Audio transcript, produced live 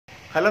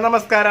Hello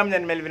നമസ്കാരം,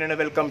 ഞാൻ മെൽവിനാണ്.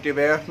 Welcome to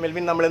way of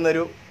Melvin.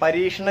 നമ്മളിന്നൊരു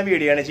പരീക്ഷണ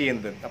വീഡിയോ ആണ്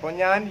ചെയ്യുന്നത്. അപ്പോൾ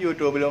ഞാൻ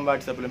യൂട്യൂബിലും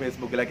വാട്സപ്പിലും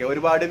ഫേസ്ബുക്കിലൊക്കെ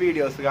ഒരുപാട്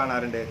വീഡിയോസ്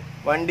കാണാറുണ്ട്.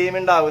 വണ്ടിയിൽ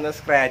ഉണ്ടാകുന്ന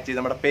സ്ക്രാച്ച്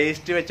നമ്മുടെ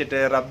പേസ്റ്റ് വെച്ചിട്ട്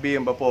റബ്ബ്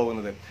ചെയ്യുമ്പോൾ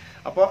പോകുന്നത്.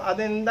 അപ്പോൾ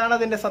അതെന്താണ്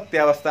അതിൻ്റെ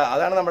സത്യാവസ്ഥ,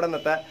 അതാണ് നമ്മുടെ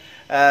ഇന്നത്തെ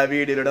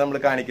വീഡിയോയിലൂടെ നമ്മൾ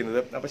കാണിക്കുന്നത്.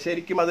 അപ്പോൾ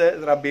ശരിക്കും അത്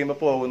റബ്ബ്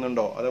ചെയ്യുമ്പോൾ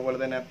പോകുന്നുണ്ടോ? അതുപോലെ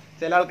തന്നെ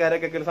ചില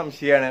ആൾക്കാരൊക്കെ ഒരു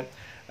സംശയമാണ്,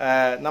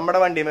 നമ്മുടെ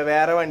വണ്ടിയുമ്പോൾ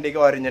വേറെ വണ്ടിക്ക്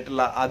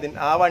ഒരഞ്ഞിട്ടുള്ള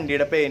ആ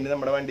വണ്ടിയുടെ പെയിന്റ്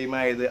നമ്മുടെ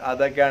വണ്ടിയുമായത്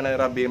അതൊക്കെയാണ്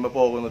റബ്ബ് ചെയ്യുമ്പോൾ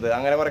പോകുന്നത്.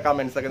 അങ്ങനെ കുറെ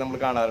കമന്റ്സ് ഒക്കെ നമ്മൾ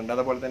കാണാറുണ്ട്.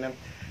 അതുപോലെ തന്നെ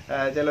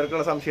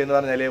ചിലർക്കുള്ള സംശയം എന്ന്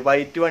പറഞ്ഞാൽ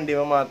വൈറ്റ്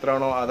വണ്ടിയുമ്പോൾ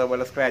മാത്രമാണോ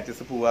അതേപോലെ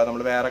സ്ക്രാച്ചസ് പോവുക,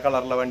 നമ്മൾ വേറെ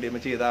കളറുള്ള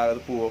വണ്ടിയുമ്പോൾ ചെയ്താൽ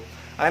അത് പോവോ?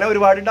 അങ്ങനെ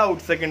ഒരുപാട്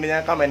ഡൗട്ട്സ് ഒക്കെ ഉണ്ട്.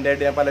 ഞാൻ കമന്റ്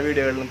ഞാൻ പല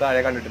വീഡിയോകളിലും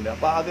താഴെ കണ്ടിട്ടുണ്ട്.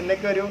 അപ്പോൾ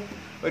അതിൻ്റെയൊക്കെ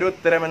ഒരു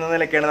ഉത്തരം എന്ന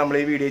നിലയ്ക്കാണ് നമ്മൾ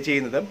ഈ വീഡിയോ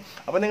ചെയ്യുന്നത്.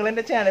 അപ്പോൾ നിങ്ങൾ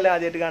എൻ്റെ ചാനൽ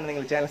ആദ്യമായിട്ട് കാണുന്ന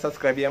നിങ്ങൾ ചാനൽ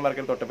സബ്സ്ക്രൈബ് ചെയ്യാൻ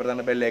മറക്കൽ,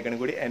 തൊട്ടപ്പുറത്താണ് ബെല്ലൈക്കൺ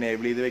കൂടി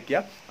എനേബിൾ ചെയ്ത് വെക്കുക.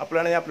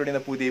 അപ്പോഴാണ് ഞാൻ അപ്ലോഡ്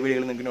ചെയ്യുന്ന പുതിയ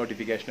വീഡിയോകൾ നിങ്ങൾക്ക്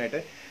നോട്ടിഫിക്കേഷനായിട്ട്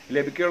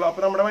ലഭിക്കുകയുള്ളൂ.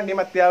 അപ്പോൾ നമ്മുടെ വണ്ടിയും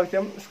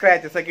അത്യാവശ്യം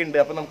സ്ക്രാച്ചസ് ഒക്കെ ഉണ്ട്.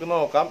 അപ്പോൾ നമുക്ക്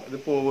നോക്കാം ഇത്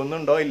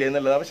പോകുന്നുണ്ടോ ഇല്ലേ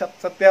എന്നുള്ളത്. അപ്പോൾ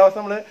സത്യാവസ്ഥ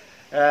നമ്മൾ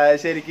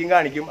ശരിക്കും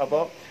കാണിക്കും.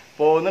 അപ്പോൾ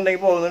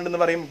പോകുന്നുണ്ടെങ്കിൽ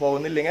പോകുന്നുണ്ടെന്ന് പറയും,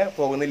 പോകുന്നില്ലെങ്കിൽ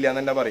പോകുന്നില്ല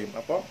എന്ന് തന്നെ പറയും.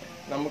 അപ്പോൾ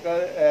നമുക്ക്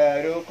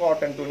ഒരു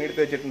കോട്ടൺ തുണി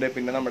എടുത്ത് വെച്ചിട്ടുണ്ട്.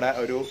 പിന്നെ നമ്മുടെ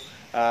ഒരു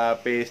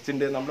പേസ്റ്റ്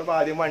ഉണ്ട്. നമ്മൾ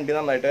ആദ്യം വണ്ടി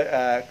നന്നായിട്ട്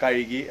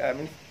കഴുകി,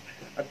 മീൻസ്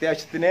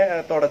അത്യാവശ്യത്തിന്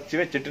തുടച്ച്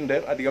വെച്ചിട്ടുണ്ട്.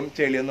 അധികം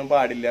ചെളിയൊന്നും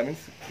പാടില്ല,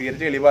 മീൻസ് തീരെ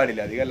ചെളി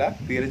പാടില്ല, അധികമല്ല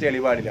തീരെ ചെളി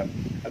പാടില്ല.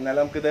 എന്നാലും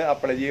നമുക്കിത്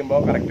അപ്ലൈ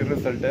ചെയ്യുമ്പോൾ കറക്റ്റ്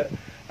റിസൾട്ട്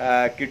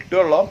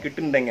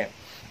കിട്ടുന്നുണ്ടെങ്കിൽ.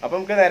 അപ്പം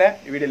നമുക്ക് നേരെ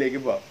വീഡിയോയിലേക്ക്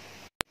പോവാം.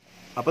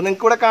 അപ്പോൾ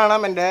നിങ്ങൾക്ക് ഇവിടെ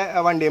കാണാം എൻ്റെ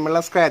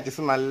വണ്ടിയുമുള്ള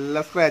സ്ക്രാച്ചസ്,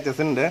 നല്ല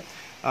സ്ക്രാച്ചസ് ഉണ്ട്.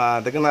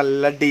 അതൊക്കെ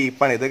നല്ല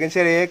ഡീപ്പാണ്. ഇതൊക്കെ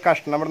ചെറിയ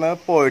കഷ്ണം ഇവിടുന്ന്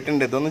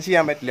പോയിട്ടുണ്ട്. ഇതൊന്നും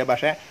ചെയ്യാൻ പറ്റില്ല.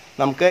 പക്ഷേ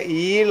നമുക്ക്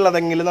ഈ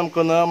ഉള്ളതെങ്കിലും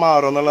നമുക്കൊന്ന്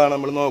മാറുമെന്നുള്ളതാണ്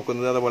നമ്മൾ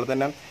നോക്കുന്നത്. അതുപോലെ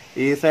തന്നെ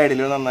ഈ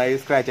സൈഡിൽ നന്നായി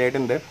സ്ക്രാച്ച്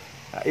ആയിട്ടുണ്ട്.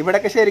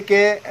 ഇവിടെയൊക്കെ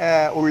ശരിക്ക്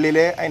ഉള്ളിൽ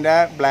അതിൻ്റെ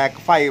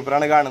ബ്ലാക്ക്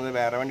ഫൈബറാണ് കാണുന്നത്,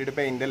 വേറെ വണ്ടിയുടെ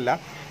പെയിൻ്റ് അല്ല.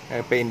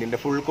 പെയിൻറ്റിൻ്റെ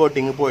ഫുൾ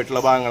കോട്ടിങ്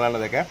പോയിട്ടുള്ള ഭാഗങ്ങളാണ്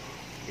ഇതൊക്കെ.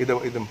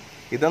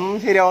 ഇതൊന്നും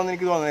ശരിയാവുമെന്ന്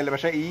എനിക്ക് തോന്നുന്നില്ല.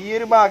 പക്ഷേ ഈ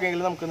ഒരു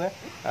ഭാഗമെങ്കിലും നമുക്കൊന്ന്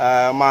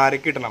മാറി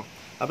കിട്ടണം.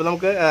 അപ്പോൾ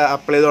നമുക്ക്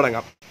അപ്ലൈ ചെയ്ത്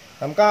തുടങ്ങാം.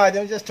 നമുക്ക്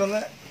ആദ്യം ജസ്റ്റ്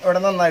ഒന്ന്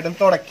ഇവിടെ നന്നായിട്ടും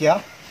തുടയ്ക്കുക.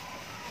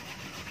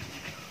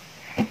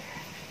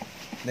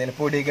 എന്തെങ്കിലും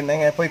പൊടിയൊക്കെ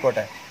ഉണ്ടെങ്കിൽ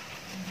പോയിക്കോട്ടെ.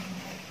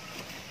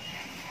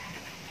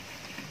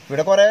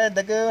 ഇവിടെ കുറേ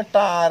ഇതൊക്കെ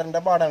ടാറിൻ്റെ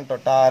പാടാണ് കേട്ടോ.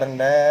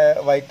 ടാറിൻ്റെ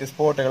വൈറ്റ്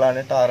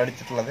സ്പോട്ടുകളാണ് ടാർ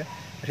അടിച്ചിട്ടുള്ളത്.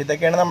 പക്ഷെ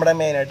ഇതൊക്കെയാണ് നമ്മുടെ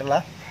മെയിനായിട്ടുള്ള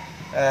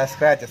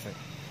സ്ക്രാച്ചസ്.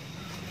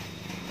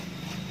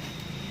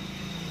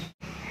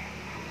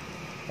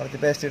 കുറച്ച്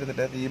പേസ്റ്റ്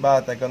എടുത്തിട്ട് ഈ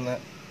ഭാഗത്തേക്ക് ഒന്ന്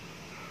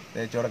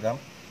തേച്ച് കൊടുക്കാം.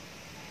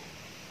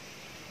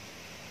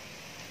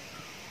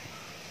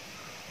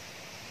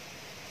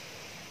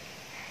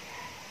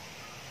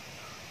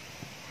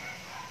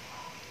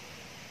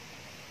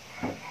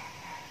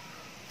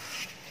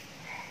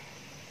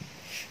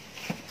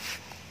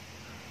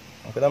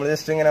 അപ്പോൾ നമ്മൾ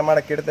ജസ്റ്റ് ഇങ്ങനെ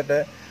മടക്കി എടുത്തിട്ട്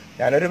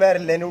ഞാനൊരു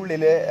വിരലിൻ്റെ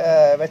ഉള്ളിൽ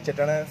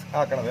വെച്ചിട്ടാണ്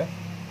ആക്കണത്.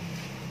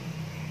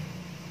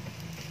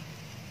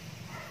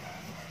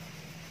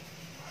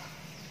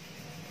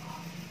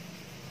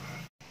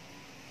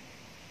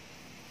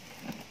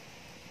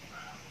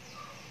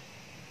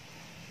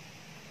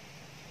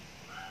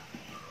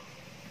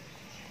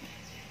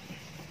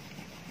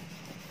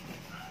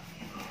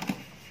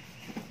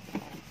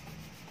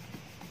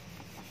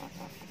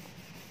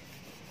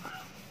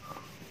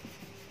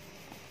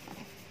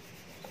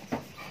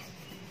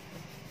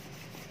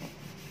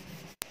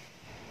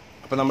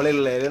 അപ്പോൾ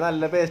നമ്മളുള്ളതിൽ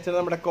നല്ല പേസ്റ്റ്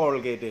നമ്മുടെ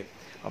കോൾഗേറ്റ്.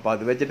 അപ്പോൾ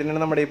അത് വെച്ചിട്ട്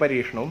തന്നെയാണ് നമ്മുടെ ഈ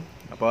പരീക്ഷണവും.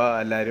 അപ്പോൾ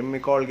എല്ലാവരും ഈ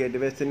കോൾഗേറ്റ്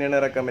പേസ്റ്റ് തന്നെയാണ്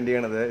റെക്കമെൻഡ്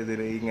ചെയ്യണത്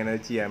ഇതിൽ ഇങ്ങനെ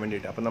ചെയ്യാൻ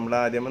വേണ്ടിയിട്ട്. അപ്പോൾ നമ്മൾ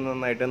ആദ്യം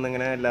നന്നായിട്ട്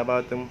ഒന്നിങ്ങനെ എല്ലാ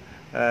ഭാഗത്തും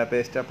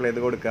പേസ്റ്റ് അപ്ലൈ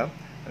ചെയ്ത് കൊടുക്കാം.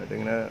 എന്നിട്ട്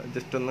ഇങ്ങനെ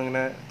ജസ്റ്റ്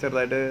ഒന്നിങ്ങനെ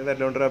ചെറുതായിട്ട്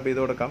വിരലുകൊണ്ട് റബ്ബ്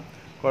ചെയ്ത് കൊടുക്കാം,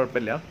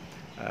 കുഴപ്പമില്ല.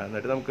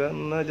 എന്നിട്ട് നമുക്ക്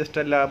ഒന്ന്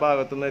ജസ്റ്റ് എല്ലാ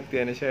ഭാഗത്തുനിന്ന്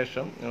എത്തിയതിന്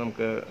ശേഷം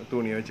നമുക്ക്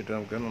തുണി വെച്ചിട്ട്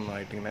നമുക്ക്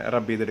നന്നായിട്ട് ഇങ്ങനെ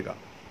റബ്ബ് ചെയ്തെടുക്കാം.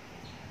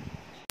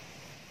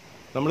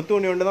 നമ്മൾ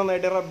തുണി കൊണ്ട്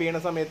നന്നായിട്ട് റബ്ബ് ചെയ്യുന്ന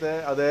സമയത്ത്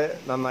അത്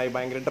നന്നായി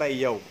ഭയങ്കര ഡ്രൈ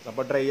ആവും.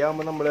 അപ്പോൾ ഡ്രൈ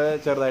ആകുമ്പോൾ നമ്മൾ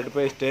ചെറുതായിട്ട്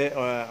പേസ്റ്റ്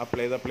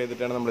അപ്ലൈ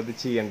ചെയ്തിട്ടാണ് നമ്മളിത്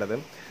ചെയ്യേണ്ടത്.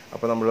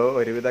 അപ്പോൾ നമ്മൾ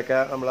ഒരുവിധമൊക്കെ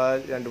നമ്മൾ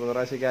 2-3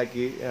 പ്രാവശ്യമൊക്കെ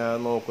ആക്കി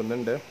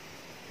നോക്കുന്നുണ്ട്.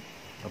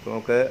 അപ്പോൾ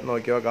നമുക്ക്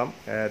നോക്കി നോക്കാം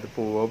ഇത്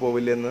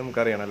പോവില്ലെന്ന്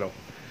നമുക്കറിയണമല്ലോ.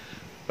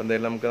 അപ്പോൾ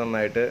എന്തായാലും നമുക്ക്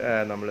നന്നായിട്ട്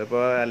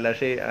നമ്മളിപ്പോൾ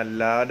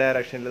എല്ലാ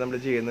ഡയറക്ഷനിലും നമ്മൾ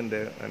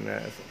ചെയ്യുന്നുണ്ട്. പിന്നെ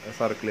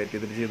സർക്കുലേറ്റ്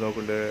ചെയ്തിട്ട് ചെയ്ത്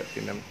നോക്കുന്നുണ്ട്,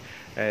 പിന്നെ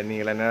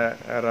നീളനെ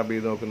റബ്ബ്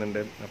ചെയ്ത്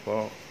നോക്കുന്നുണ്ട്. അപ്പോൾ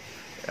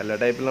എല്ലാ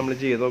ടൈപ്പിലും നമ്മൾ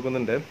ചെയ്ത്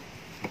നോക്കുന്നുണ്ട്.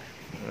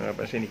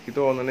 പക്ഷെ എനിക്ക്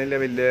തോന്നുന്നില്ല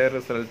വലിയ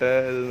റിസൾട്ട്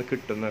ഇത്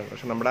കിട്ടുന്നത്.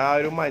 പക്ഷെ നമ്മുടെ ആ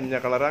ഒരു മഞ്ഞ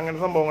കളർ അങ്ങനെ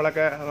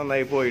സംഭവങ്ങളൊക്കെ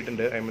നന്നായി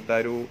പോയിട്ടുണ്ട്. അതിമത്തെ ആ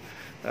ഒരു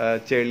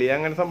ചെളി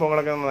അങ്ങനെ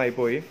സംഭവങ്ങളൊക്കെ നന്നായി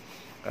പോയി.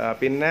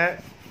 പിന്നെ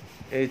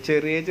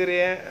ചെറിയ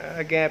ചെറിയ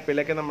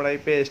ഗ്യാപ്പിലൊക്കെ നമ്മുടെ ഈ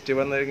പേസ്റ്റ്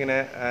വന്ന് ഇങ്ങനെ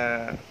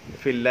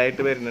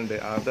ഫില്ലായിട്ട് വരുന്നുണ്ട്.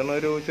 അതാണ്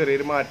ഒരു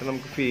ചെറിയൊരു മാറ്റം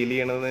നമുക്ക് ഫീൽ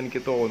ചെയ്യണമെന്ന്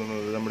എനിക്ക്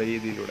തോന്നുന്നത് നമ്മുടെ ഈ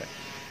രീതിയിലൂടെ.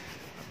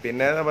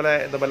 പിന്നെ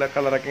ഇതുപോലെ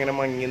കളറൊക്കെ ഇങ്ങനെ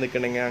മങ്ങി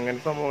നിൽക്കണമെങ്കിൽ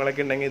അങ്ങനത്തെ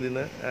സംഭവങ്ങളൊക്കെ ഉണ്ടെങ്കിൽ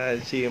ഇതിന്ന്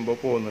ചെയ്യുമ്പോൾ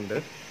പോകുന്നുണ്ട്.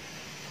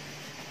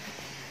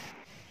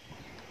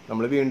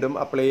 നമ്മൾ വീണ്ടും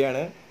അപ്ലൈ ചെയ്യാണ്.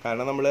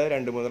 കാരണം നമ്മൾ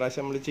 2-3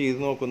 പ്രാവശ്യം നമ്മൾ ചെയ്ത്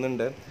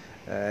നോക്കുന്നുണ്ട്,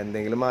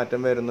 എന്തെങ്കിലും മാറ്റം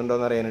വരുന്നുണ്ടോ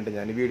എന്ന് അറിയാനായിട്ട്.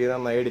 ഞാൻ ഈ വീഡിയോ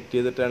നന്നായി എഡിറ്റ്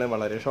ചെയ്തിട്ടാണ്,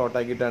 വളരെ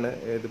ഷോർട്ടാക്കിയിട്ടാണ്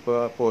ഇതിപ്പോൾ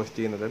പോസ്റ്റ്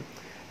ചെയ്യുന്നത്.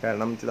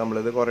 കാരണം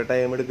നമ്മളിത് കുറേ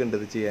ടൈം എടുക്കുന്നുണ്ട്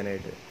ഇത്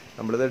ചെയ്യാനായിട്ട്.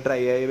 നമ്മളിത്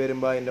ഡ്രൈ ആയി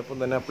വരുമ്പോൾ അതിൻ്റെ ഒപ്പം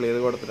തന്നെ അപ്ലൈ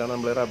ചെയ്ത് കൊടുത്തിട്ടാണ്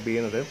നമ്മൾ റബ്ബ്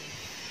ചെയ്യുന്നത്.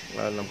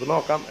 നമുക്ക്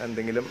നോക്കാം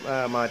എന്തെങ്കിലും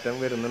മാറ്റം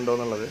വരുന്നുണ്ടോ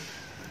എന്നുള്ളത്.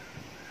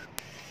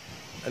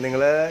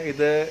 നിങ്ങൾ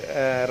ഇത്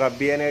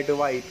റബ്ബ് ചെയ്യാനായിട്ട്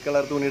വൈറ്റ്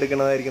കളർ തുണി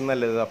എടുക്കുന്നതായിരിക്കും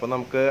നല്ലത്. അപ്പോൾ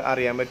നമുക്ക്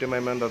അറിയാൻ പറ്റും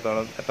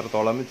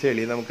എത്രത്തോളം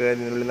ചെളി നമുക്ക്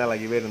ഇതിനുള്ളിൽ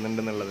ഇളകി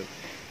വരുന്നുണ്ടെന്നുള്ളത്.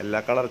 എല്ലാ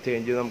കളർ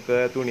ചേഞ്ച് നമുക്ക്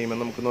തുണിമേ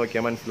നമുക്ക്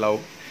നോക്കിയാൽ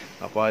മനസ്സിലാവും.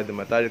 അപ്പോൾ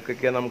ഇതുമത്തെ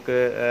അഴുക്കൊക്കെ നമുക്ക്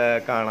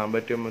കാണാൻ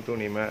പറ്റും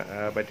തുണിമേ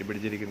പറ്റി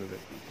പിടിച്ചിരിക്കുന്നത്.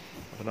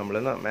 അപ്പോൾ നമ്മൾ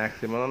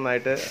മാക്സിമം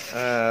നന്നായിട്ട്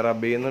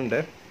റബ്ബ് ചെയ്യുന്നുണ്ട്.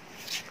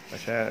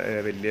 പക്ഷേ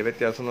വലിയ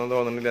വ്യത്യാസമൊന്നും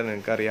തോന്നുന്നില്ല.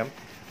 നിങ്ങൾക്കറിയാം,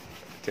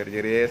 ചെറിയ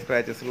ചെറിയ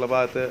സ്ക്രാച്ചസ് ഉള്ള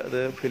ഭാഗത്ത് അത്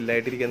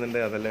ഫില്ലായിട്ടിരിക്കുന്നുണ്ട്.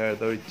 അതെല്ലാം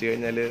എടുത്ത് ഒഴിച്ച്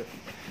കഴിഞ്ഞാൽ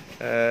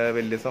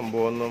വലിയ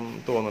സംഭവമൊന്നും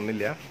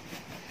തോന്നുന്നില്ല.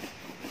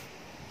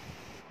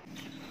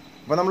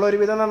 അപ്പോൾ നമ്മൾ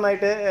ഒരുവിധം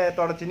നന്നായിട്ട്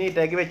തുടച്ച്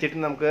നീറ്റാക്കി വെച്ചിട്ട്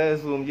നമുക്ക്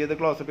സൂം ചെയ്ത്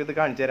ക്ലോസപ്പ് ചെയ്ത്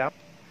കാണിച്ചു തരാം.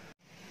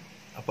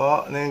 അപ്പോൾ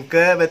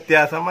നിങ്ങൾക്ക്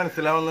വ്യത്യാസം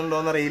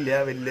മനസ്സിലാവുന്നുണ്ടോയെന്ന് അറിയില്ല.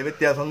 വലിയ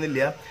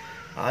വ്യത്യാസമൊന്നുമില്ല.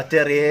 ആ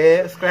ചെറിയ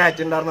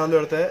സ്ക്രാച്ച്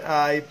ഉണ്ടായിരുന്നതിനടുത്ത്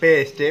ഈ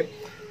പേസ്റ്റ്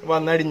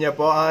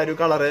വന്നടിഞ്ഞപ്പോൾ ആ ഒരു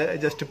കളറ്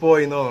ജസ്റ്റ്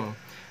പോയി എന്ന് തോന്നുന്നു.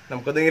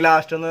 നമുക്കത്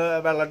ലാസ്റ്റ് ഒന്ന്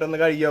വെള്ളമിട്ടൊന്ന്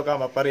കഴുകി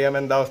നോക്കാം. അപ്പം അറിയാം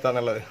എന്താ അവസ്ഥ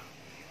എന്നുള്ളത്.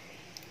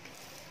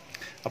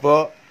 അപ്പോൾ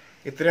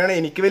ഇത്രയാണ്.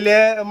 എനിക്ക് വലിയ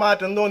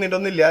മാറ്റം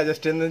തോന്നിയിട്ടൊന്നുമില്ല.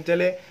 ജസ്റ്റ് എന്ന്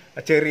വെച്ചാൽ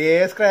ചെറിയ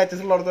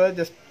സ്ക്രാച്ചസ് ഉള്ളിടത്ത്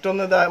ജസ്റ്റ്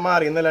ഒന്ന്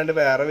മാറിയെന്നല്ലാണ്ട്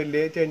വേറെ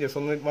വലിയ ചേഞ്ചസ്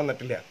ഒന്നും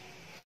വന്നിട്ടില്ല.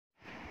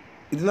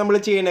 ഇത് നമ്മൾ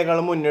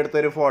ചെയ്യുന്നതിനേക്കാളും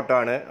മുന്നെടുത്തൊരു ഫോട്ടോ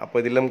ആണ്. അപ്പോൾ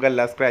ഇതിൽ നമുക്ക്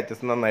എല്ലാ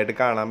സ്ക്രാച്ചസും നന്നായിട്ട്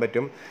കാണാൻ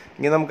പറ്റും.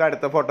 ഇനി നമുക്ക്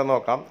അടുത്ത ഫോട്ടോ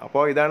നോക്കാം.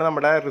 അപ്പോൾ ഇതാണ്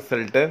നമ്മുടെ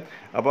റിസൾട്ട്.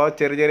 അപ്പോൾ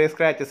ചെറിയ ചെറിയ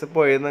സ്ക്രാച്ചസ്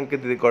പോയത് നമുക്ക്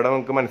ഇതിൽ കൂടെ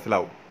നമുക്ക്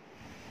മനസ്സിലാവും.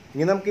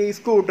 ഇനി നമുക്ക് ഈ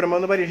സ്കൂട്ടറും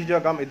ഒന്ന് പരീക്ഷിച്ച്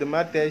നോക്കാം. ഇതും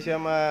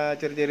അത്യാവശ്യം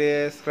ചെറിയ ചെറിയ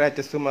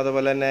സ്ക്രാച്ചസും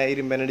അതുപോലെ തന്നെ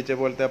ഇരുമ്പനടിച്ച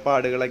പോലത്തെ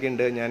പാടുകളൊക്കെ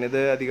ഉണ്ട്.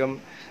 ഞാനിത് അധികം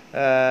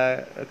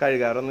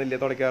കഴുകാറൊന്നുമില്ല,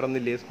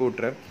 തുടയ്ക്കാറൊന്നുമില്ല ഈ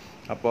സ്കൂട്ടർ.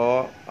 അപ്പോൾ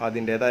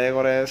അതിൻ്റേതായ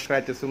കുറേ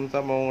സ്ക്രാച്ചസും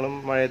സംഭവങ്ങളും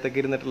മഴയത്തൊക്കെ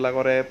ഇരുന്നിട്ടുള്ള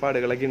കുറേ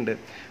പാടുകളൊക്കെ ഉണ്ട്.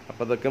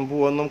 അപ്പോൾ അതൊക്കെ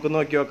പോവാൻ നമുക്ക്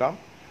നോക്കി നോക്കാം.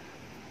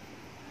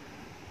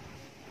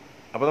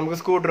 അപ്പോൾ നമുക്ക്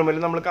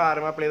സ്കൂട്ടറുമ്പിൽ നമ്മൾ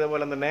കാറും അപ്ലൈ ചെയ്ത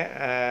പോലെ തന്നെ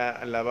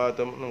എല്ലാ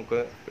ഭാഗത്തും നമുക്ക്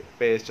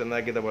പേസ്റ്റ്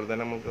ഒന്നാക്കിയത പോലെ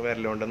തന്നെ നമുക്ക്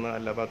വിരലുകൊണ്ടൊന്ന്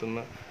എല്ലാ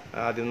ഭാഗത്തുനിന്ന്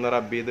ആദ്യം ഒന്ന്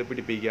റബ്ബ് ചെയ്ത്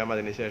പിടിപ്പിക്കാം.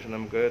 അതിനുശേഷം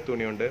നമുക്ക്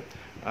തുണി കൊണ്ട്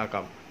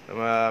ആക്കാം.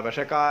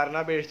 പക്ഷേ കാറിനെ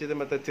അപേക്ഷിച്ച്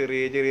മറ്റേ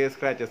ചെറിയ ചെറിയ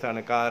സ്ക്രാച്ചസ് ആണ്.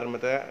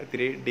 കാറിമത്തെ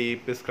ഇത്തിരി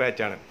ഡീപ്പ്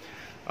സ്ക്രാച്ചാണ്.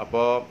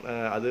 അപ്പോൾ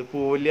അത്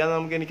പോവില്ല എന്ന്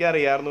നമുക്ക്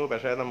എനിക്കറിയാമായിരുന്നു.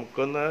 പക്ഷേ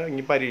നമുക്കൊന്ന്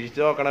ഇനി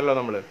പരീക്ഷിച്ച് നോക്കണമല്ലോ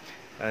നമ്മൾ.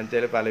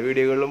 എന്നുവെച്ചാൽ പല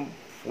വീഡിയോകളിലും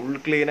ഫുൾ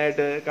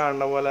ക്ലീനായിട്ട്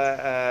കാണുന്ന പോലെ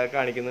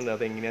കാണിക്കുന്നുണ്ട്.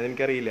 അതെങ്ങനെയാണെന്ന്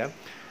എനിക്കറിയില്ല.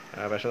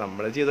 പക്ഷെ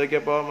നമ്മൾ ചെയ്ത്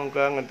നോക്കിയപ്പോൾ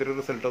നമുക്ക് അങ്ങനത്തെ ഒരു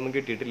റിസൾട്ടൊന്നും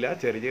കിട്ടിയിട്ടില്ല.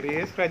 ചെറിയ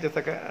ചെറിയ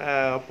സ്ക്രാച്ചസൊക്കെ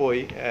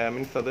പോയി.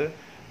 മീൻസ് അത്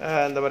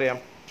എന്താ പറയുക,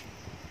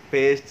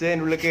 പേസ്റ്റ്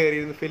അതിൻ്റെ ഉള്ളിൽ കയറി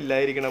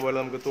ഫില്ലായിരിക്കണ പോലെ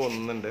നമുക്ക്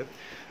തോന്നുന്നുണ്ട്.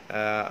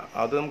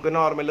 അത് നമുക്ക്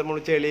നോർമൽ നമ്മൾ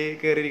ചെളി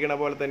കയറിയിരിക്കണ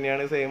പോലെ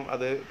തന്നെയാണ് സെയിം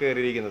അത്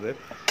കയറിയിരിക്കുന്നത്.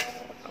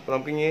 അപ്പോൾ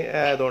നമുക്കിനി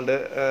അതുകൊണ്ട്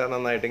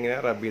നന്നായിട്ട് ഇങ്ങനെ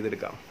റബ്ബ്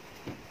ചെയ്തെടുക്കാം.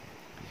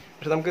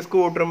 പക്ഷെ നമുക്ക്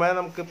സ്കൂട്ടറുമേ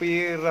നമുക്കിപ്പോൾ ഈ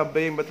റബ്ബ്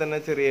ചെയ്യുമ്പോൾ തന്നെ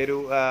ചെറിയൊരു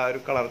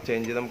കളർ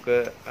ചേഞ്ച് നമുക്ക്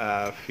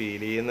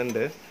ഫീൽ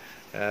ചെയ്യുന്നുണ്ട്.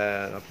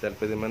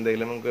 ചിലപ്പോൾ ഇതിന്മേൽ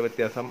എന്തെങ്കിലും നമുക്ക്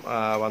വ്യത്യാസം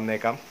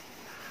വന്നേക്കാം.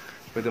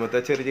 അപ്പോൾ ഇതിമത്തെ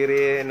ചെറിയ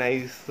ചെറിയ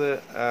നൈസ്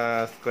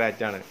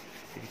സ്ക്രാച്ചാണ്.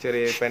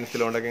 ചെറിയ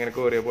പെൻസിൽ കൊണ്ടൊക്കെ ഇങ്ങനെ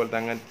കോറിയ പോലത്തെ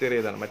അങ്ങനത്തെ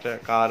ചെറിയതാണ്. മറ്റേ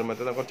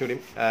കാറുമത്തെ കുറച്ചുകൂടി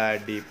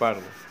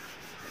ഡീപ്പായിരുന്നു.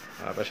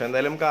 പക്ഷെ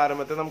എന്തായാലും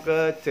കാറുമത്തെ നമുക്ക്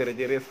ചെറിയ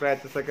ചെറിയ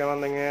സ്ക്രാച്ചസ് ഒക്കെ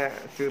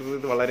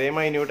വന്നെങ്കിൽ വളരെ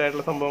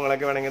മൈന്യൂട്ടായിട്ടുള്ള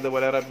സംഭവങ്ങളൊക്കെ വേണമെങ്കിൽ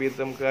ഇതുപോലെ റബ്ബ്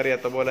ചെയ്ത് നമുക്ക്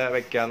അറിയാത്ത പോലെ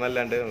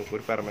വെക്കാമെന്നല്ലാണ്ട്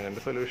നമുക്കൊരു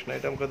പെർമനൻറ്റ്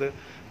സൊല്യൂഷനായിട്ട് നമുക്കത്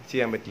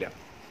ചെയ്യാൻ പറ്റില്ല.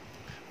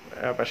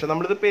 പക്ഷെ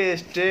നമ്മളിത്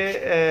പേസ്റ്റ്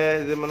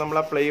ഇതുമ്പോൾ നമ്മൾ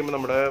അപ്ലൈ ചെയ്യുമ്പോൾ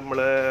നമ്മൾ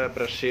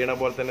ബ്രഷ് ചെയ്യണ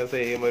പോലെ തന്നെ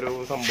സെയിം ഒരു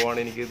സംഭവമാണ്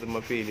എനിക്ക്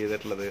ഇതുമ്പോൾ ഫീൽ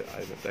ചെയ്തിട്ടുള്ളത്.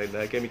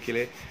 അതിൻ്റെ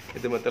കെമിക്കല്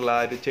ഇതുമത്തുള്ള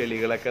ആ ഒരു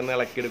ചെളികളൊക്കെ ഒന്ന്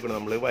ഇളക്കിയെടുക്കണം.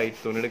 നമ്മൾ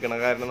വൈറ്റ് തുണി എടുക്കണ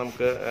കാരണം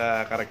നമുക്ക്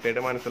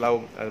കറക്റ്റായിട്ട്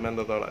മനസ്സിലാവും അതിന്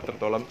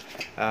എത്രത്തോളം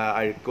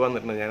അഴുക്ക്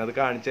വന്നിട്ടുണ്ട്. ഞാനത്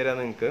കാണിച്ചു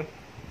തരാം നിങ്ങൾക്ക്.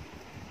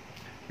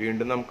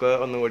 വീണ്ടും നമുക്ക്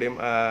ഒന്നുകൂടിയും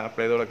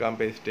അപ്ലൈ ചെയ്ത് കൊടുക്കാം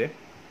പേസ്റ്റ്.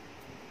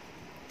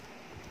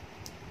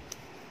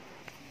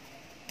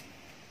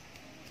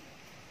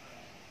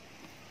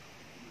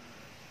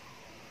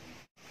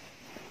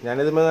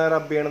 ഞാനിത്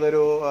റബ്ബ് ചെയ്യണത്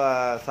ഒരു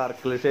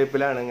സർക്കിൾ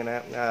ഷേപ്പിലാണ്. ഇങ്ങനെ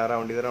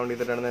റൗണ്ട്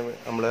ചെയ്തിട്ടാണ്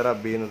നമ്മൾ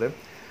റബ്ബ് ചെയ്യുന്നത്.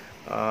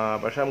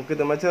 പക്ഷെ നമുക്ക്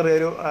ഇതുമ്പോൾ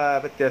ചെറിയൊരു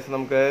വ്യത്യാസം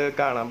നമുക്ക്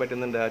കാണാൻ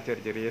പറ്റുന്നുണ്ട്.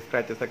 ചെറിയ ചെറിയ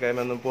സ്ക്രാച്ചസ് ഒക്കെ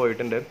ഒന്നും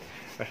പോയിട്ടുണ്ട്.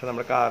 പക്ഷെ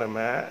നമ്മുടെ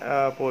കാറുമേ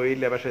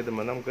പോയില്ല. പക്ഷെ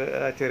ഇതുമ്പോൾ നമുക്ക്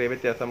ചെറിയ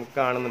വ്യത്യാസം നമുക്ക്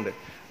കാണുന്നുണ്ട്.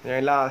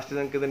 ഞാൻ ലാസ്റ്റ്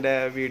നിങ്ങൾക്ക് ഇതിൻ്റെ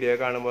വീഡിയോ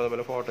കാണുമ്പോൾ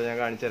അതുപോലെ ഫോട്ടോ ഞാൻ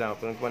കാണിച്ചു തരാം.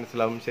 അപ്പോൾ നമുക്ക്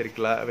മനസ്സിലാവും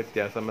ശരിക്കുള്ള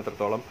വ്യത്യാസം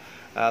എത്രത്തോളം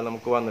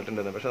നമുക്ക്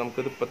വന്നിട്ടുണ്ടെന്ന്. പക്ഷെ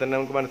നമുക്കിത് ഇപ്പോൾ തന്നെ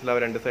നമുക്ക്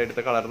മനസ്സിലാവും. രണ്ട്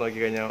സൈഡത്തെ കളർ നോക്കി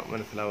കഴിഞ്ഞാൽ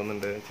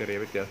മനസ്സിലാവുന്നുണ്ട് ചെറിയ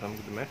വ്യത്യാസം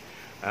നമുക്ക് ഇതുമേ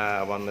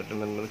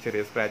വന്നിട്ടുണ്ടെന്ന്.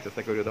 ചെറിയ സ്ക്രാച്ചസ്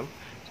ഒക്കെ ഒരുവിധം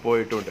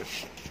പോയിട്ടുണ്ട്.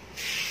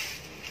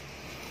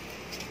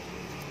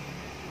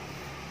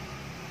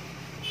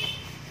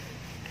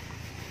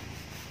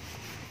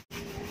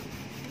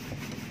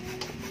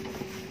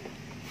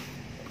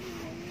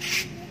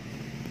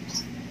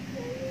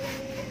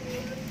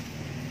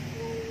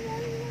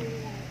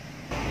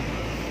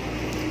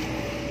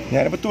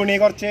 ഞാനിപ്പോൾ തുണി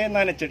കുറച്ച്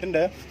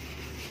നനച്ചിട്ടുണ്ട്.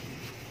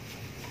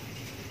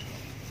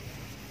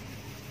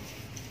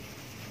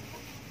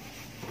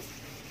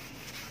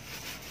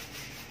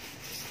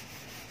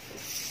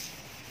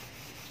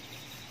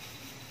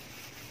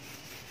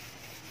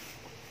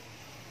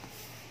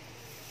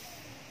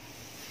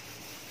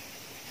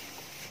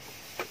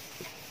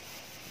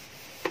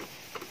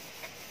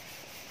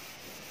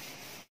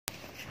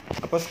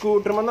 അപ്പോൾ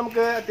സ്കൂട്ടറുമ്പോൾ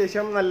നമുക്ക്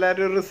അത്യാവശ്യം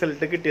നല്ലൊരു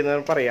റിസൾട്ട്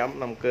കിട്ടിയെന്ന് പറയാം.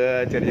 നമുക്ക്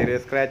ചെറിയ ചെറിയ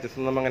സ്ക്രാച്ചസ്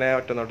ഒന്നും അങ്ങനെ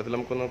ഒറ്റ നോട്ടത്തിൽ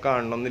നമുക്കൊന്നും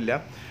കാണണമെന്നില്ല.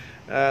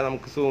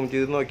 നമുക്ക് സൂം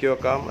ചെയ്ത് നോക്കി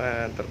നോക്കാം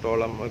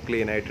എത്രത്തോളം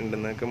ക്ലീൻ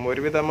ആയിട്ടുണ്ടെന്ന്.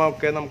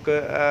 ഒരുവിധമൊക്കെ നമുക്ക്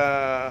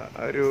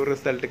ഒരു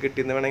റിസൾട്ട്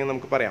കിട്ടിയെന്ന് വേണമെങ്കിൽ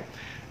നമുക്ക് പറയാം.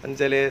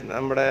 എന്നുവെച്ചാൽ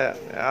നമ്മുടെ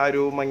ആ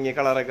ഒരു മങ്ങിയ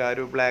കളറൊക്കെ ആ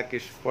ഒരു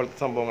ബ്ലാക്കിഷ് പോലത്തെ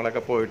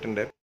സംഭവങ്ങളൊക്കെ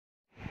പോയിട്ടുണ്ട്.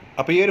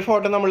 അപ്പോൾ ഈ ഒരു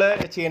ഫോട്ടോ നമ്മൾ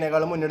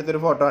ചെയ്യുന്നതിനേക്കാളും മുന്നെടുത്തൊരു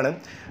ഫോട്ടോ ആണ്.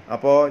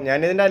 അപ്പോൾ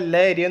ഞാനിതിൻ്റെ എല്ലാ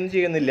ഏരിയ ഒന്നും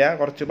ചെയ്യുന്നില്ല,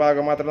 കുറച്ച്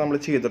ഭാഗം മാത്രമേ നമ്മൾ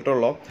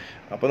ചെയ്തിട്ടുള്ളൂ.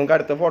 അപ്പോൾ നമുക്ക്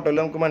അടുത്ത ഫോട്ടോയിൽ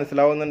നമുക്ക്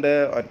മനസ്സിലാവുന്നുണ്ട്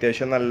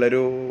അത്യാവശ്യം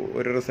നല്ലൊരു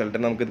റിസൾട്ട്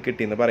നമുക്കിത്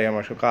കിട്ടിയെന്ന് പറയാം.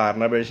 പക്ഷേ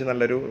കാറിനെ അപേക്ഷിച്ച്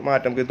നല്ലൊരു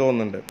മാറ്റം നമുക്ക്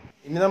തോന്നുന്നുണ്ട്.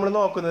 ഇനി നമ്മൾ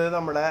നോക്കുന്നത്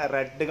നമ്മുടെ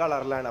റെഡ്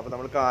കളറിലാണ്. അപ്പോൾ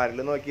നമ്മൾ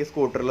കാറിൽ നോക്കി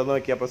സ്കൂട്ടറിൽ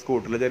നോക്കി, അപ്പോൾ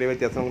സ്കൂട്ടറിൽ ചെറിയ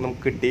വ്യത്യാസം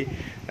നമുക്ക് കിട്ടി,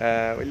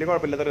 വലിയ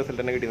കുഴപ്പമില്ലാത്ത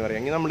റിസൾട്ട് തന്നെ കിട്ടിയെന്ന്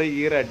പറയാം. ഇനി നമ്മൾ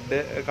ഈ റെഡ്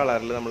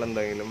കളറിൽ നമ്മൾ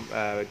എന്തെങ്കിലും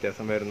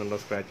വ്യത്യാസം വരുന്നുണ്ടോ,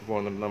 സ്ക്രാച്ച്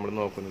പോകുന്നുണ്ടോ നമ്മൾ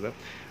നോക്കുന്നത്.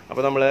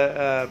 അപ്പോൾ നമ്മൾ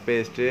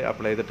പേസ്റ്റ്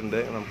അപ്ലൈ ചെയ്തിട്ടുണ്ട്.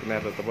 നമുക്ക്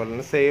നേരത്തെ പോലെ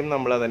തന്നെ സെയിം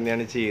നമ്മൾ അത്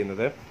തന്നെയാണ്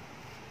ചെയ്യുന്നത്.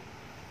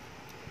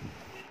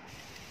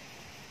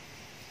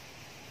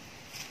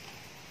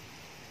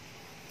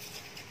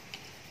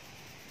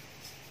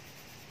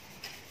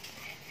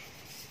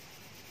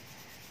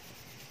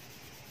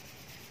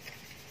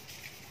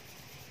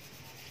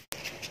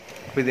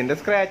 അപ്പോൾ ഇതിൻ്റെ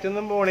സ്ക്രാച്ച്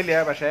ഒന്നും പോകണില്ല,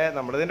 പക്ഷേ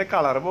നമ്മുടെ ഇതിൻ്റെ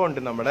കളർ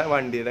പോകുന്നുണ്ട്. നമ്മുടെ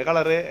വണ്ടിയുടെ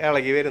കളറ്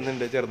ഇളകി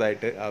വരുന്നുണ്ട്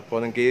ചെറുതായിട്ട്. അപ്പോൾ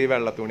നിങ്ങൾക്ക് ഈ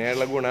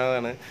വെള്ളത്തുണിയായുള്ള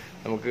ഗുണമാണ്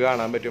നമുക്ക്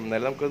കാണാൻ പറ്റും.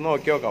 എന്നാലും നമുക്ക്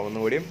നോക്കി നോക്കാം,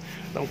 ഒന്നുകൂടിയും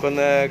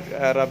നമുക്കൊന്ന്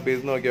റബ്ബ്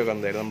ചെയ്ത് നോക്കി നോക്കാം.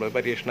 എന്തായാലും നമ്മൾ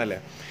പരീക്ഷണമല്ലേ,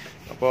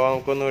 അപ്പോൾ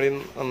നമുക്കൊന്നുകൂടി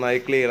നന്നായി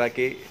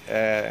ക്ലിയറാക്കി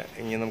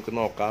ഇനി നമുക്ക്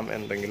നോക്കാം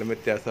എന്തെങ്കിലും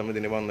വ്യത്യാസം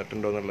ഇതിന്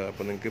വന്നിട്ടുണ്ടോ എന്നുള്ളത്.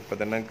 അപ്പോൾ നിങ്ങൾക്ക് ഇപ്പോൾ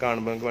തന്നെ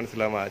കാണുമ്പോൾ നമുക്ക്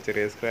മനസ്സിലാവും ആ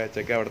ചെറിയ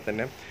സ്ക്രാച്ചൊക്കെ അവിടെ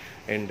തന്നെ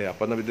ഉണ്ട്.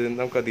 അപ്പോൾ ഇത്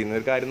നമുക്ക് അതിൽ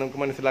നിന്നൊരു കാര്യം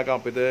നമുക്ക് മനസ്സിലാക്കാം.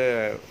 അപ്പോൾ ഇത്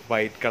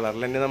വൈറ്റ്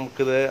കളറിൽ തന്നെ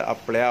നമുക്കിത്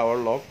അപ്ലൈ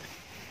ആവുള്ളൂ.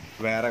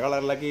 വേറെ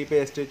കളറിലൊക്കെ ഈ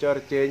പേസ്റ്റ്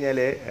ചുരച്ച് കഴിഞ്ഞാൽ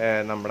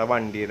നമ്മുടെ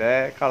വണ്ടിയുടെ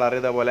കളർ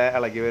ഇതേപോലെ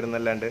ഇളകി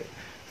വരുന്നല്ലാണ്ട്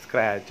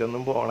സ്ക്രാച്ച്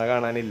ഒന്നും പോണ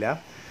കാണാനില്ല.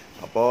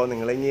 അപ്പോൾ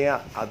നിങ്ങളിനി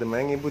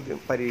അതുമേ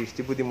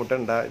പരീക്ഷിച്ച്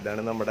ബുദ്ധിമുട്ടുണ്ട്.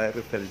 ഇതാണ് നമ്മുടെ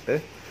റിസൾട്ട്.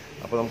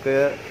 അപ്പോൾ നമുക്ക്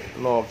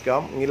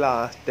നോക്കാം ഇനി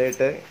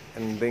ലാസ്റ്റായിട്ട്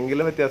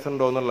എന്തെങ്കിലും വ്യത്യാസം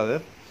ഉണ്ടോ എന്നുള്ളത്.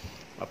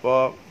 അപ്പോൾ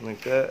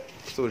നിങ്ങൾക്ക്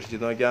സൂക്ഷിച്ച്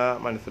നോക്കിയാൽ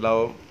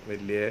മനസ്സിലാവും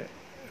വലിയ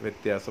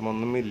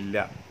വ്യത്യാസമൊന്നുമില്ല.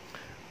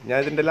 ഞാൻ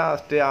ഇതിൻ്റെ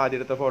ആദ്യം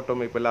എടുത്ത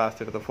ഫോട്ടോയും ഇപ്പോൾ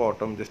ലാസ്റ്റ് എടുത്ത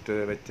ഫോട്ടോയും ജസ്റ്റ്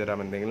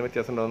വെച്ചുതരാം. എന്തെങ്കിലും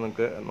വ്യത്യാസം ഉണ്ടോ എന്ന്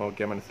നിങ്ങൾക്ക്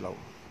നോക്കിയാൽ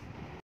മനസ്സിലാവും.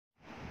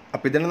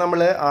 അപ്പോൾ ഇതിന്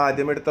നമ്മൾ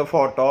ആദ്യം എടുത്ത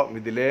ഫോട്ടോ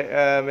ഇതിൽ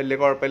വലിയ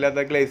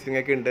കുഴപ്പമില്ലാത്ത ഗ്ലേസിംഗ്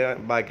ഒക്കെ ഉണ്ട്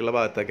ബാക്കിയുള്ള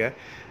ഭാഗത്തൊക്കെ.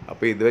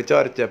 അപ്പോൾ ഇത് വെച്ച്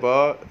വരച്ചപ്പോൾ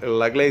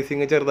ഉള്ള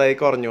ഗ്ലേസിങ് ചെറുതായി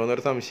കുറഞ്ഞു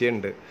എന്നൊരു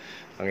സംശയമുണ്ട്.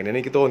 അങ്ങനെയാണ്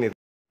എനിക്ക് തോന്നിയത്.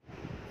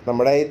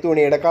 നമ്മുടെ ഈ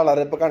തുണിയുടെ കളർ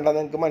ഇപ്പോൾ കണ്ടാൽ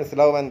നിങ്ങൾക്ക്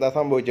മനസ്സിലാവും എന്താ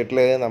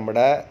സംഭവിച്ചിട്ടുള്ളത്.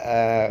 നമ്മുടെ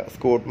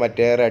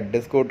മറ്റേ റെഡ്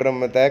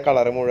സ്കൂട്ടറിൻ്റെ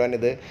കളർ മുഴുവൻ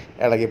ഇത്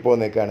ഇളകി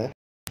പോന്നേക്കാണ്.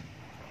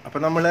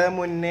 അപ്പോൾ നമ്മൾ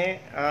മുന്നേ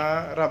ആ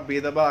റബ്ബ്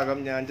ചെയ്ത ഭാഗം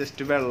ഞാൻ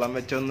ജസ്റ്റ് വെള്ളം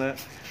വെച്ചൊന്ന്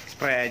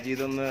സ്പ്രേ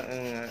ചെയ്തൊന്ന്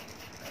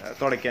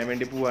തുടയ്ക്കാൻ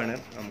വേണ്ടി പോവാണ്.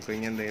 നമുക്ക്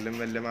ഇനി എന്തെങ്കിലും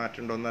വലിയ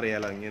മാറ്റം ഉണ്ടോയെന്ന്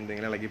അറിയാമല്ലോ, ഇനി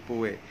എന്തെങ്കിലും ഇളകി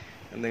പോവേ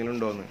എന്തെങ്കിലും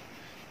ഉണ്ടോയെന്ന്.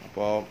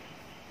 അപ്പോൾ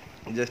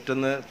ജസ്റ്റ്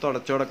ഒന്ന്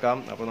തുടച്ചു കൊടുക്കാം.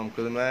 അപ്പോൾ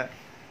നമുക്കിതിന്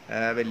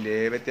വലിയ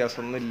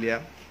വ്യത്യാസമൊന്നുമില്ല.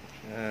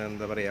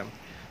 എന്താ പറയുക,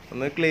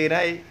 ഒന്ന്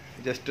ക്ലീനായി,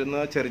 ജസ്റ്റ്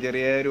ഒന്ന്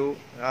ചെറിയ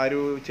ആ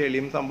ഒരു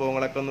ചെളിയും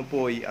സംഭവങ്ങളൊക്കെ ഒന്ന്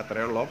പോയി,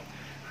 അത്രയേ ഉള്ളൂ.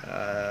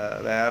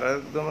 വേറെ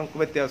ഇത് നമുക്ക്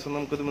വ്യത്യാസം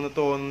നമുക്കിതൊന്നും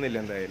തോന്നുന്നില്ല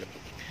എന്തായാലും.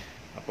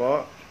 അപ്പോൾ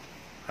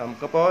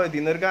നമുക്കപ്പോൾ ഇതിൽ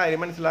നിന്നൊരു കാര്യം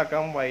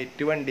മനസ്സിലാക്കാം,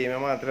 വൈറ്റ് വണ്ടിയുമേ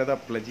മാത്രമേ അത്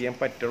അപ്ലൈ ചെയ്യാൻ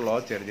പറ്റുള്ളൂ.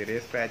 ചെറിയ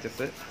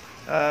സ്ക്രാച്ചസ്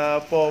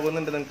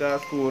പോകുന്നുണ്ട്, നിങ്ങൾക്ക് ആ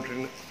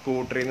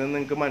സ്കൂട്ടറിൽ നിന്ന്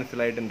നിങ്ങൾക്ക്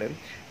മനസ്സിലായിട്ടുണ്ട്.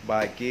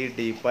 ബാക്കി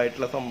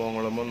ഡീപ്പായിട്ടുള്ള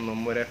സംഭവങ്ങളും ഒന്നും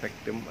ഒരു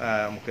എഫക്റ്റും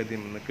നമുക്ക്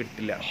ഇതിൽ നിന്ന്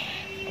കിട്ടില്ല.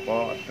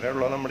 അപ്പോൾ അത്രയേ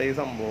ഉള്ളൂ നമ്മുടെ ഈ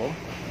സംഭവം.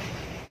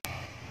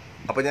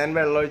 അപ്പോൾ ഞാൻ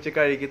വെള്ളമൊഴിച്ച്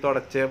കഴുകി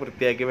തുടച്ച്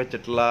വൃത്തിയാക്കി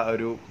വെച്ചിട്ടുള്ള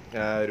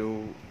ഒരു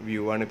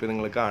വ്യൂ ആണ് ഇപ്പോൾ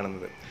നിങ്ങൾ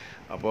കാണുന്നത്.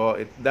 അപ്പോൾ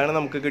ഇതാണ്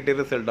നമുക്ക് കിട്ടിയ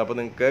റിസൾട്ട്. അപ്പോൾ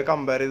നിങ്ങൾക്ക്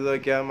കമ്പയർ ചെയ്ത്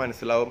നോക്കിയാൽ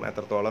മനസ്സിലാവും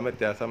എത്രത്തോളം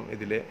വ്യത്യാസം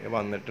ഇതിൽ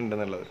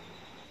വന്നിട്ടുണ്ടെന്നുള്ളത്.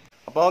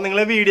 അപ്പോൾ നിങ്ങൾ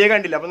വീഡിയോ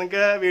കണ്ടില്ല, അപ്പോൾ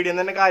നിങ്ങൾക്ക് വീഡിയോയിൽ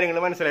തന്നെ കാര്യങ്ങൾ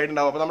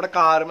മനസ്സിലായിട്ടുണ്ടാവും. അപ്പോൾ നമ്മുടെ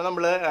കാറുമ്പോൾ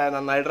നമ്മൾ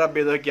നന്നായിട്ട് റബ്ബ്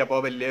ചെയ്ത് നോക്കി, അപ്പോൾ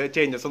വലിയ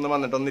ചേഞ്ചസ് ഒന്നും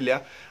വന്നിട്ടൊന്നുമില്ല.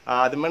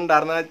 ആദ്യമേ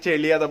ഉണ്ടായിരുന്ന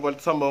ചെളി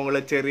അതുപോലത്തെ സംഭവങ്ങൾ,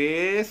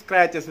 ചെറിയ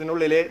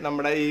സ്ക്രാച്ചസിനുള്ളിൽ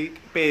നമ്മുടെ ഈ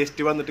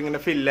പേസ്റ്റ് വന്നിട്ട്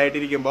ഇങ്ങനെ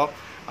ഫില്ലായിട്ടിരിക്കുമ്പോൾ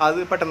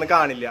അത് പെട്ടെന്ന്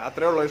കാണില്ല,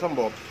 അത്രേ ഉള്ള ഒരു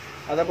സംഭവം.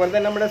 അതേപോലെ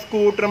തന്നെ നമ്മുടെ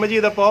സ്കൂട്ടറുമ്പോൾ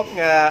ചെയ്തപ്പോൾ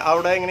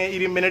അവിടെ ഇങ്ങനെ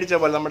ഇരുമ്പിനടിച്ച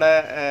പോലെ നമ്മുടെ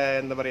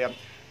എന്താ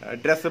പറയുക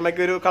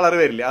ഡ്രസ്സുമൊക്കെ ഒരു കളർ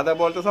വരില്ല,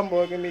 അതേപോലത്തെ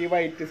സംഭവമൊക്കെ ഈ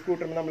വൈറ്റ്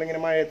സ്കൂട്ടറിൽ നമ്മളിങ്ങനെ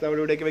മഴയത്ത് അവിടെ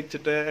ഇവിടെയൊക്കെ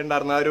വെച്ചിട്ട്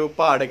ഉണ്ടായിരുന്ന ഒരു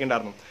പാടൊക്കെ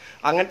ഉണ്ടായിരുന്നു.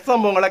 അങ്ങനത്തെ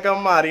സംഭവങ്ങളൊക്കെ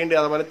മാറിയിട്ടുണ്ട്.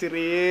 അതുപോലെ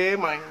ചെറിയ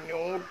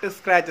മൈന്യൂട്ട്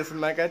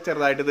സ്ക്രാച്ചസിനൊക്കെ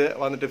ചെറുതായിട്ട് ഇത്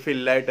വന്നിട്ട്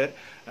ഫില്ലായിട്ട്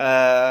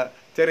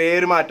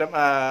ചെറിയൊരു മാറ്റം.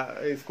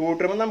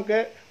 സ്കൂട്ടറുമ്പോൾ നമുക്ക്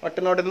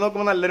ഒറ്റനോട്ടത്തിൽ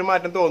നോക്കുമ്പോൾ നല്ലൊരു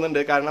മാറ്റം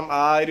തോന്നുന്നുണ്ട്, കാരണം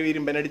ആ ഒരു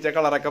ഇരുമ്പനടിച്ച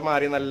കളറൊക്കെ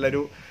മാറി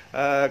നല്ലൊരു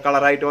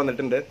കളറായിട്ട്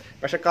വന്നിട്ടുണ്ട്.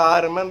 പക്ഷെ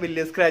കാറുമ്പോൾ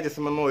വലിയ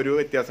സ്ക്രാച്ചസുമൊന്നും ഒരു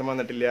വ്യത്യാസം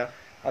വന്നിട്ടില്ല.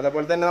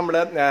 അതേപോലെ തന്നെ നമ്മുടെ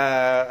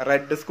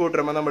റെഡ്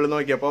സ്കൂട്ടറുമ്പോൾ നമ്മൾ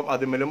നോക്കിയപ്പോൾ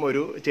അതിലും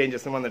ഒരു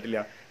ചേഞ്ചസും വന്നിട്ടില്ല.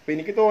 അപ്പോൾ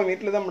എനിക്ക്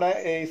തോന്നിയിട്ടുള്ളത് നമ്മുടെ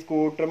ഈ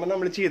സ്കൂട്ടറുമ്പോൾ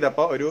നമ്മൾ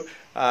ചെയ്തപ്പോൾ ഒരു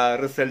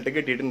റിസൾട്ട്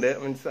കിട്ടിയിട്ടുണ്ട്.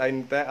 മീൻസ്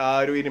അതിനകത്തെ ആ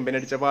ഒരു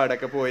ഇരുമ്പിനടിച്ച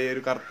പാടൊക്കെ പോയി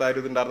ഒരു കറുത്ത ഒരു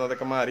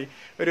ഇതുണ്ടായിരുന്നതൊക്കെ മാറി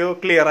ഒരു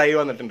ക്ലിയറായി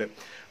വന്നിട്ടുണ്ട്.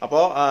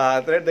 അപ്പോൾ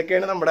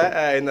ഇതൊക്കെയാണ് നമ്മുടെ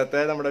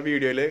ഇന്നത്തെ നമ്മുടെ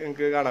വീഡിയോയിൽ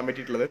നിങ്ങൾക്ക് കാണാൻ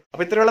പറ്റിയിട്ടുള്ളത്.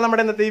 അപ്പോൾ ഇത്രയുള്ള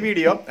നമ്മുടെ ഇന്നത്തെ ഈ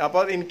വീഡിയോ.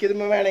 അപ്പോൾ എനിക്കിത്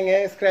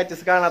വേണമെങ്കിൽ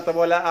സ്ക്രാച്ചസ് കാണാത്ത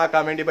പോലെ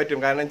ആക്കാൻ വേണ്ടി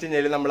പറ്റും. കാരണം വെച്ച്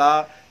കഴിഞ്ഞാൽ നമ്മൾ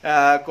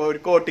ഒരു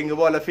കോട്ടിങ്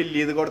പോലെ ഫില്ല്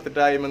ചെയ്ത്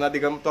കൊടുത്തിട്ട് അതിൽ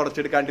അധികം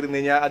തുടച്ചെടുക്കാണ്ടിരുന്ന്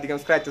കഴിഞ്ഞാൽ അധികം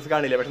സ്ക്രാച്ചസ്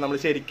കാണില്ല. പക്ഷെ നമ്മൾ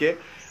ശരിക്ക്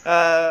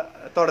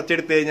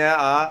തുടച്ചെടുത്ത് കഴിഞ്ഞാൽ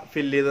ആ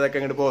ഫില്ല് ചെയ്തതൊക്കെ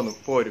അങ്ങോട്ട്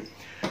പോരും.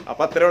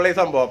 അപ്പൊ അത്രയുള്ള ഈ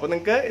സംഭവം. അപ്പൊ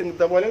നിങ്ങൾക്ക്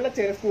ഇതുപോലെയുള്ള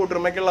ചെറിയ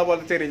സ്കൂട്ടറുമൊക്കെയുള്ള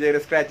പോലെ ചെറിയ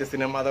ചെറിയ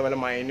സ്ക്രാച്ചസിനും അതേപോലെ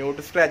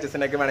മൈന്യൂട്ട്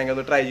സ്ക്രാച്ചസിനൊക്കെ വേണമെങ്കിൽ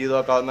ഒന്ന് ട്രൈ ചെയ്ത്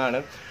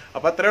നോക്കാവുന്നതാണ്.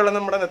 അപ്പൊ അത്രയുള്ള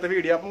നമ്മുടെ ഇന്നത്തെ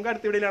വീഡിയോ. അപ്പം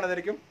അടുത്ത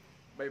വീഡിയോയിലാണെന്നായിരിക്കും.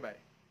 Bye bye.